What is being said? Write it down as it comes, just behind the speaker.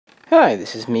Hi,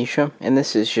 this is Misha, and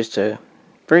this is just a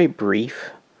very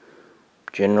brief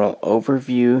general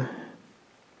overview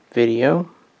video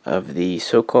of the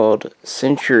so-called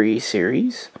Century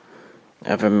series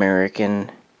of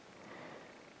American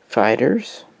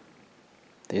fighters.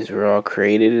 These were all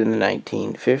created in the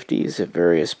 1950s at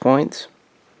various points.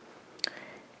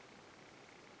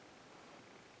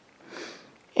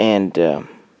 And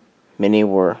many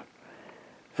were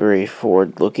very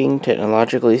forward-looking,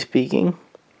 technologically speaking.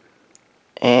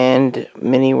 And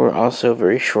many were also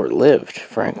very short-lived,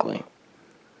 frankly.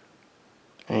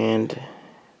 And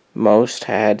most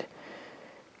had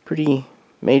pretty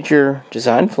major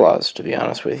design flaws, to be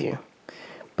honest with you.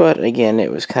 But again, it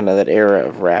was kind of that era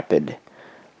of rapid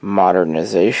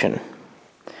modernization.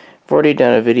 I've already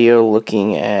done a video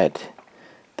looking at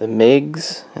the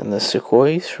MiGs and the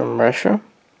Sukhois from Russia.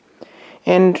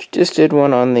 And just did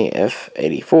one on the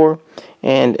F-84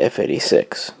 and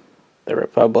F-86. The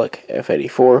Republic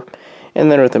F-84,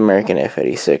 and then with American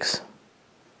F-86.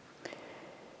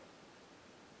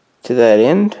 To that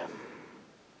end,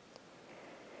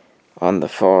 on the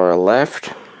far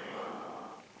left,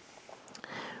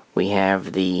 we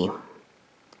have the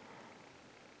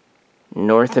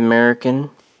North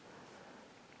American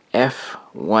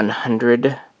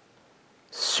F-100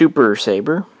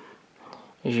 Supersabre.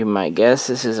 As you might guess,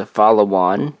 this is a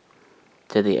follow-on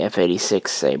to the F-86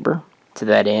 Sabre. To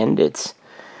that end, it's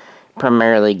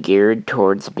primarily geared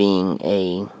towards being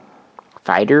a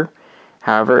fighter.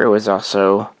 However, it was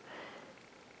also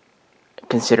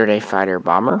considered a fighter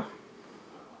bomber.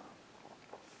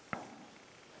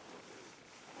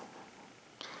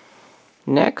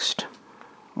 Next,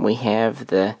 we have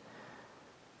the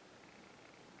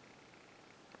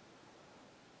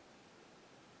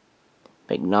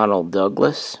McDonnell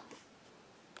Douglas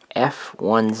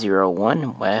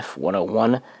F-101,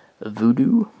 F-101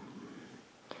 Voodoo.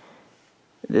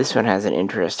 This one has an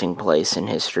interesting place in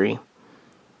history.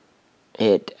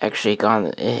 It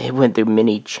went through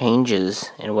many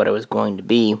changes in what it was going to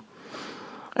be.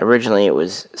 Originally, it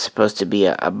was supposed to be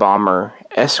a bomber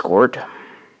escort,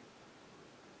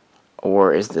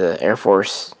 or as the Air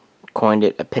Force coined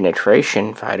it, a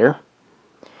penetration fighter.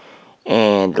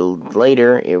 And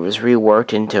later, it was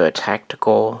reworked into a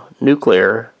tactical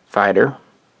nuclear fighter.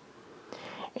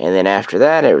 And then after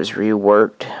that, it was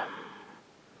reworked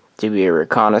to be a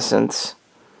reconnaissance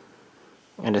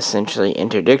and essentially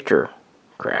interdictor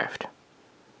craft. It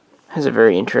has a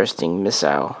very interesting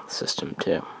missile system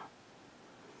too.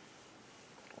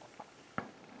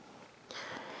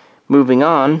 Moving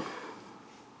on,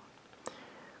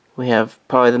 we have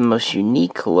probably the most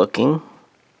unique looking.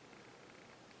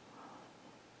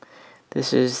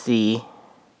 This is the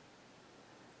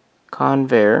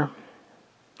Convair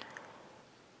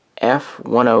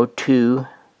F-102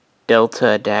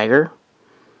 Delta Dagger.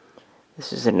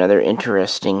 This is another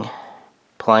interesting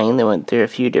plane that went through a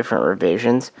few different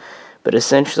revisions, but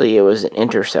essentially it was an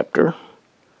interceptor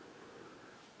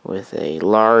with a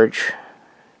large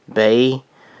bay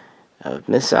of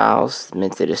missiles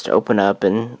meant to just open up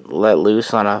and let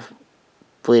loose on a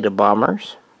fleet of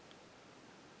bombers.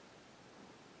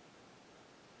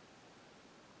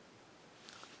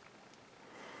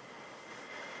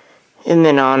 And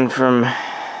then on from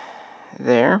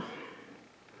there,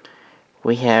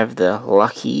 we have the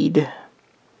Lockheed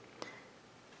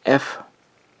F-104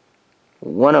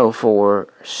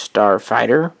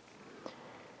 Starfighter.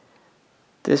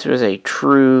 This was a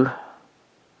true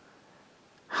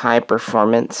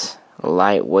high-performance,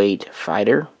 lightweight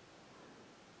fighter.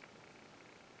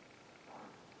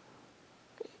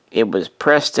 It was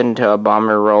pressed into a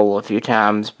bomber roll a few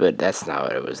times, but that's not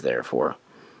what it was there for.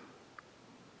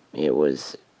 It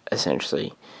was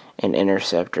essentially an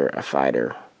interceptor, a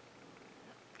fighter,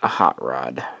 a hot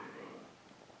rod.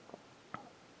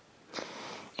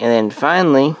 And then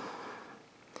finally,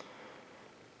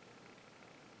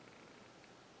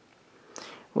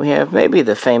 we have maybe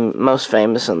the most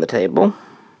famous on the table.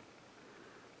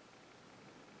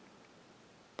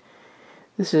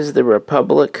 This is the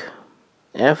Republic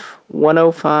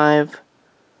F-105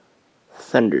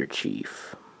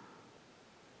 Thunderchief.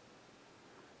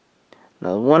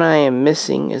 Now, the one I am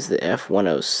missing is the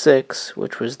F-106,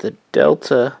 which was the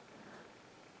Delta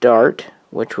Dart,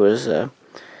 which was a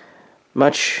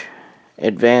much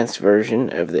advanced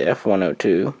version of the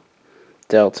F-102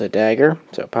 Delta Dagger.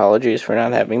 So apologies for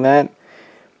not having that.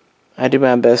 I do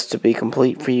my best to be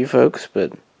complete for you folks,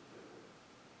 but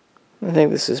I think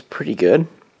this is pretty good.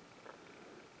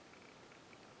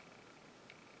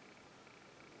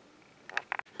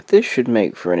 But this should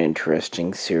make for an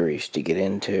interesting series to get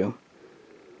into.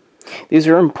 These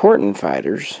are important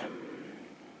fighters.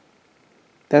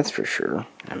 That's for sure.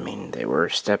 I mean, they were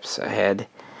steps ahead.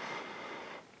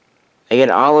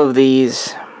 Again, all of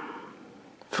these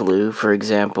flew. For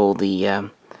example, the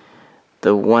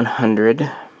 100,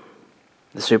 the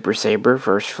Supersabre,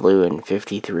 first flew in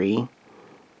 '53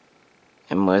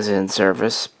 and was in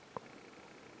service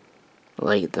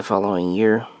late the following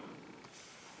year.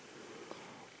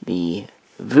 The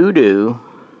Voodoo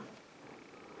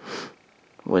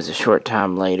was a short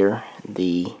time later.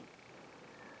 The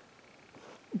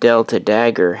Delta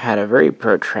Dagger had a very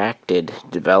protracted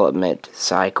development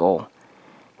cycle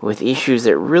with issues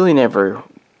that really never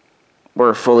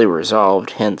were fully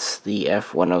resolved, hence the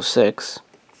F-106.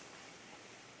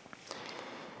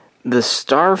 The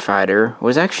Starfighter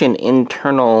was actually an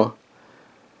internal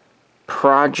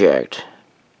project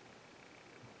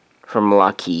from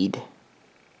Lockheed,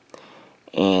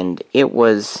 and it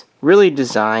was really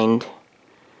designed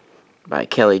by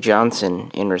Kelly Johnson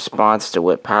in response to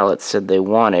what pilots said they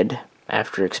wanted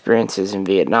after experiences in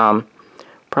Vietnam.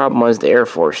 Problem was the Air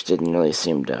Force didn't really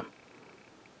seem to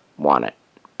want it,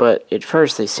 but at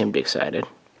first they seemed excited.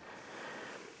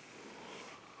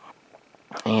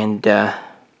 And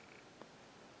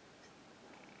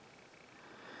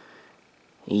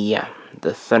yeah,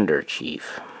 the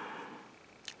Thunderchief.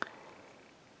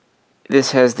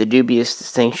 This has the dubious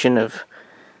distinction of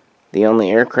the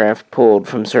only aircraft pulled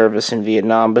from service in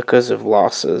Vietnam because of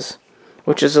losses,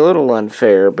 which is a little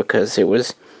unfair because it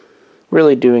was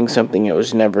really doing something it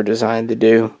was never designed to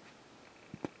do.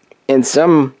 In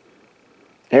some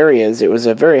areas, it was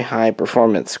a very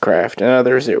high-performance craft. In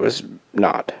others, it was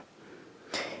not.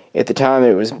 At the time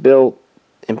it was built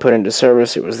and put into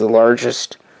service, it was the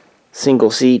largest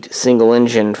single-seat,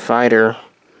 single-engine fighter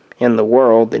in the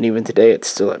world, and even today it's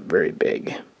still a very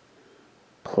big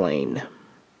plane.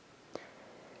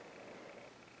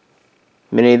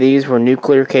 Many of these were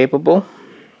nuclear capable.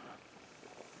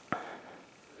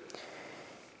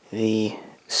 The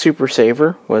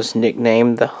Supersabre was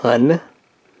nicknamed the Hun.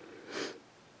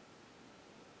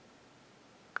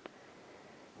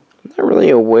 I'm not really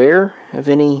aware of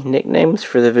any nicknames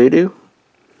for the Voodoo.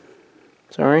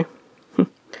 Sorry.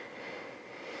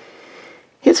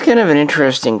 It's kind of an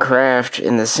interesting craft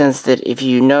in the sense that if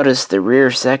you notice the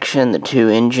rear section, the two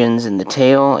engines and the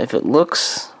tail, if it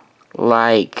looks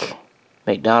like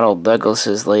McDonnell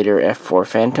Douglas's later F-4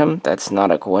 Phantom, that's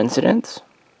not a coincidence.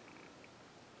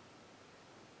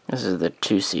 This is the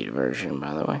two-seat version,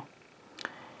 by the way.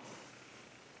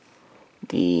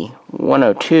 The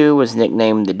 102 was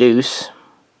nicknamed the Deuce.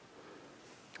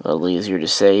 A little easier to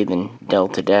say than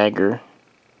Delta Dagger.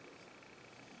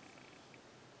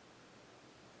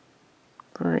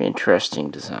 Very interesting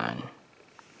design.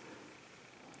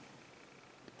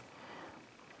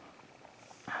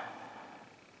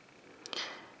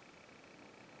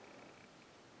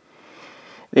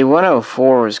 The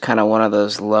 104 was kind of one of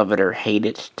those love it or hate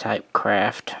it type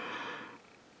craft.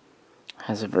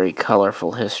 Has a very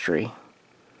colorful history.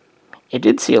 It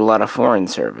did see a lot of foreign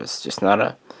service, just not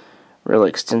a real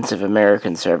extensive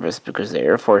American service because the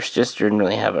Air Force just didn't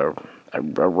really have a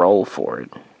role for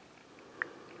it.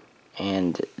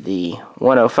 And the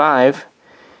 105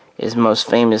 is most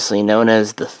famously known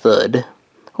as the Thud,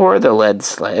 or the Lead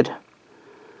Sled,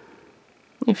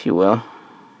 if you will.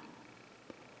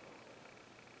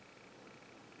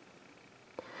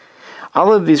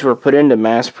 All of these were put into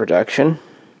mass production,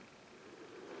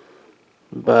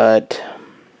 but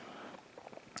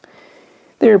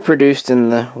they were produced in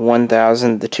the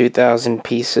 1,000 to 2,000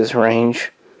 pieces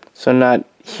range, so not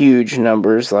huge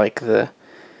numbers like the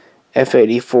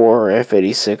F-84 or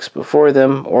F-86 before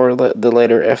them, or the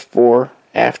later F-4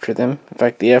 after them. In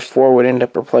fact, the F-4 would end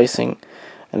up replacing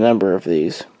a number of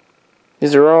these.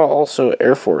 These are all also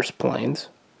Air Force planes.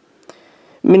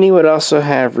 Many would also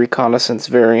have reconnaissance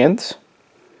variants.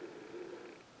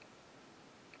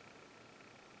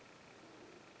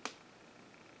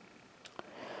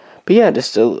 But yeah,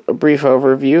 just a brief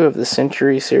overview of the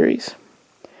Century series.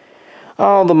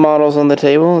 All the models on the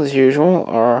table, as usual,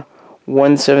 are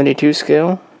 1/72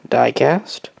 scale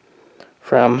diecast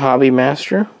from Hobby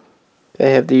Master.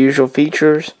 They have the usual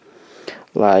features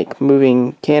like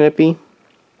moving canopy,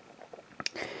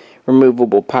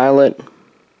 removable pilot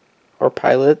or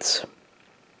pilots,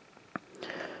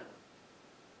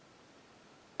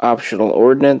 optional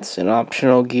ordnance, and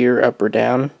optional gear up or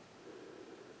down.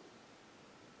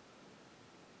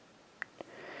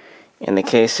 In the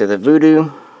case of the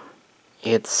Voodoo,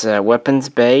 its weapons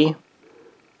bay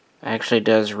actually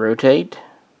does rotate,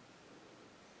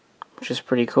 which is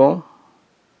pretty cool.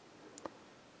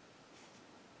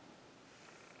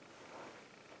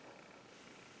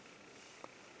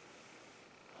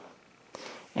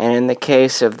 And in the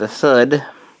case of the Thud,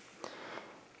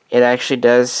 it actually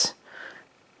does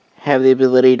have the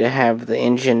ability to have the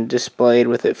engine displayed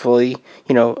with it fully,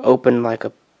 open like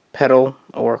a pedal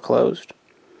or closed.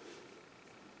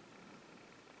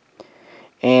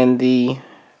 And the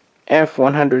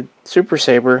F100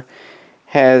 Supersabre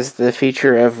has the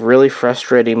feature of really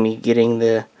frustrating me getting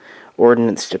the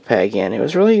ordnance to peg in. It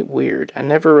was really weird. I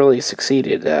never really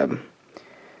succeeded. I'm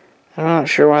not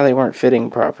sure why they weren't fitting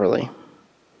properly.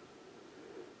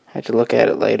 I had to look at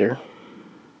it later.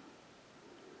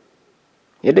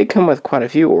 It did come with quite a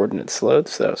few ordnance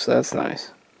loads though, so that's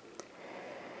nice.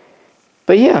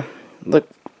 But yeah, look,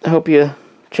 I hope you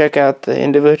check out the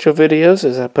individual videos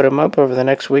as I put them up over the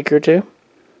next week or two.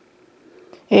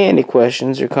 Any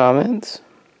questions or comments,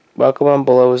 welcome on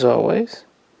below as always.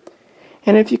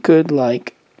 And if you could,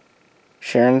 like,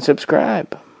 share, and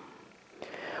subscribe.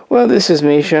 Well, this is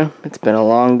Misha. It's been a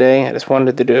long day. I just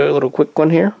wanted to do a little quick one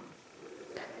here.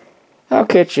 I'll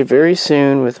catch you very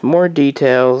soon with more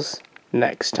details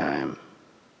next time.